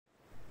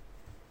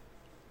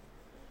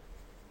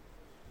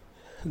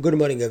Good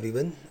morning,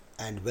 everyone,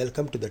 and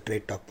welcome to the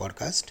Trade Talk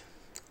podcast.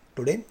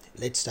 Today,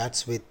 let's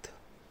start with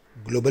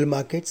global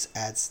markets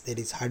as there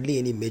is hardly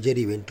any major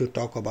event to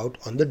talk about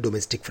on the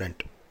domestic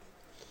front.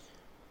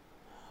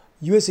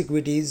 US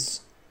equities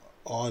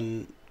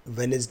on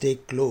Wednesday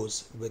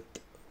close with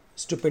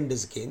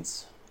stupendous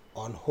gains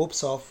on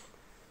hopes of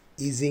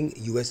easing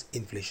US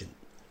inflation.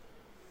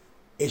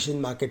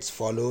 Asian markets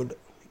followed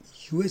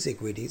US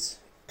equities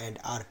and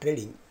are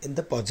trading in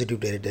the positive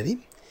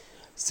territory.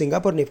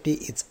 Singapore Nifty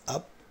is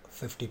up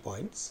 50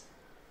 points.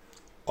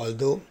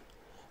 Although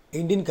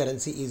Indian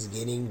currency is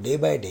gaining day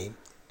by day,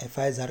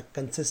 FIs are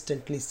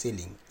consistently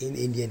selling in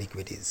Indian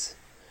equities,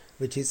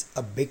 which is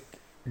a big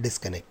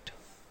disconnect.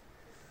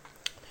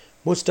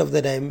 Most of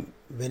the time,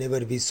 whenever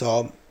we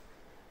saw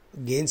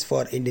gains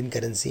for Indian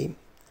currency,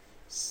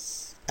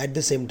 at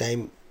the same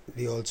time,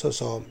 we also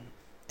saw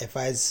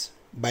FIs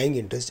buying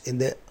interest in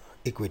the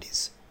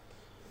equities.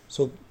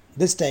 So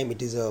this time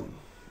it is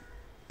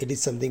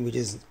something which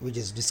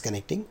is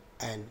disconnecting,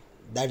 and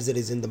that's the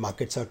reason the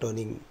markets are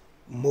turning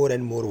more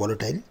and more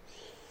volatile.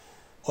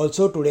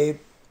 Also today,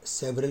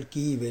 several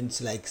key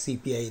events like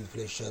CPI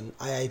inflation,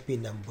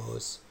 IIP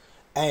numbers,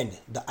 and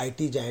the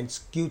IT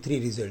giants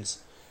Q3 results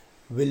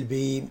will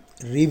be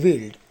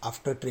revealed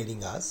after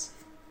trading hours,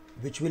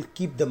 which will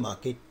keep the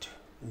market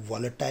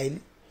volatile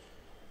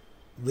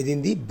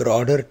within the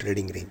broader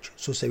trading range.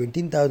 So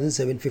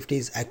 17,750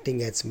 is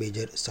acting as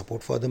major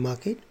support for the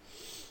market,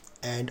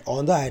 and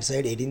on the higher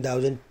side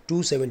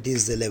 18,270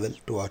 is the level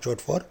to watch out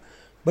for.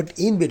 But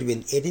in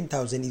between,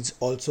 18,000 is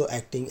also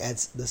acting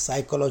as the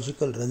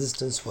psychological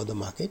resistance for the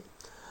market,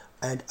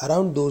 and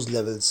around those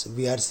levels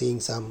we are seeing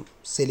some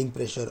selling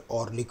pressure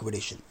or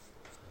liquidation.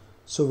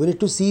 So we need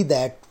to see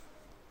that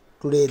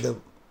today the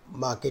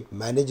market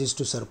manages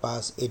to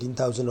surpass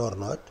 18,000 or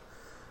not.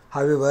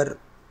 However,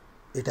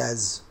 it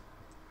has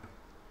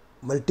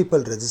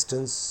multiple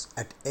resistance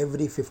at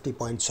every 50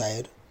 points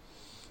higher.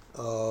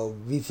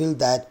 We feel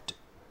that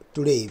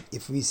today,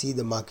 if we see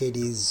the market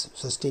is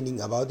sustaining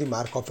above the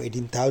mark of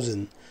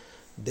 18,000,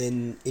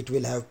 then it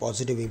will have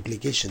positive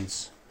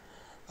implications.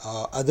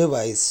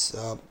 Otherwise,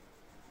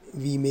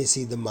 we may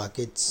see the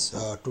markets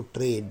to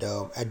trade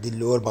at the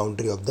lower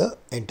boundary of the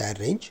entire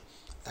range,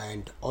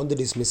 and on the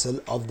dismissal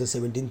of the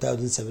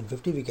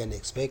 17,750, we can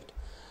expect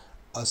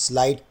a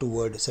slide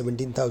toward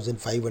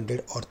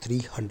 17,500 or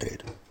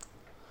 300.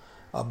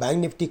 Bank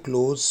Nifty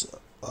close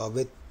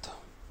with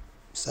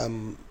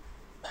some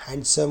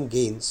handsome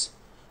gains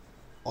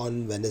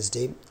on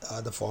Wednesday.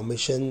 The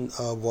formation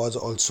was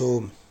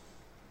also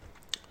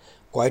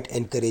quite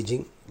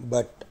encouraging,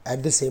 but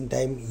at the same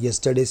time,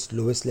 yesterday's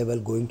lowest level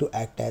going to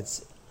act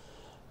as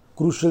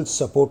crucial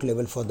support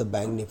level for the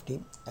Bank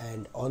Nifty,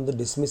 and on the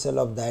dismissal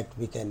of that,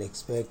 we can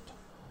expect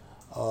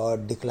a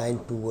decline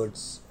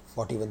towards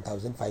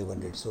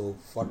 41,500. So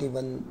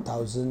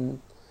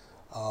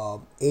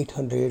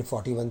 41,800,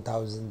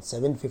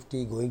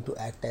 41,750 going to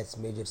act as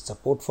major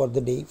support for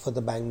the day for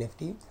the Bank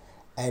Nifty,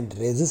 and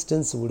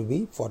resistance would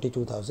be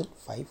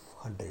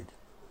 42,500.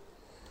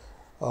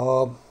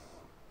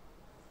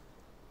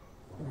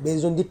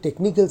 Based on the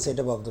technical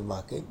setup of the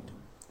market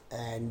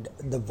and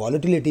the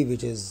volatility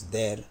which is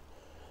there,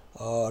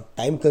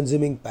 time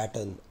consuming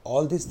pattern,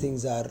 all these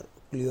things are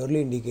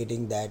clearly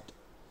indicating that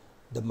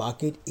the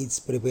market is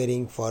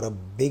preparing for a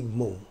big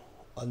move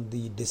on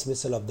the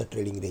dismissal of the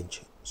trading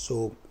range.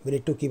 So we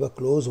need to keep a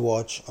close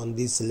watch on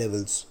these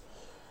levels,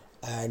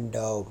 and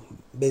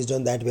based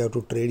on that we have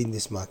to trade in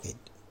this market.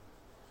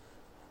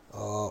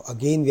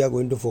 Again, we are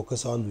going to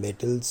focus on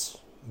metals,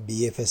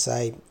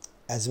 BFSI,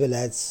 as well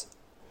as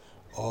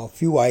a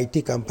few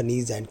IT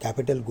companies, and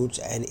capital goods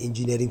and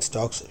engineering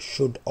stocks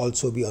should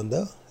also be on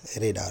the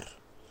radar.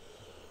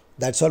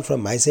 That's all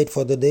from my side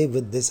for the day.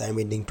 With this, I'm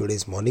ending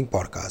today's morning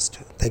podcast.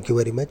 Thank you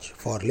very much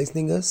for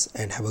listening us,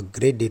 and have a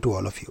great day to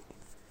all of you.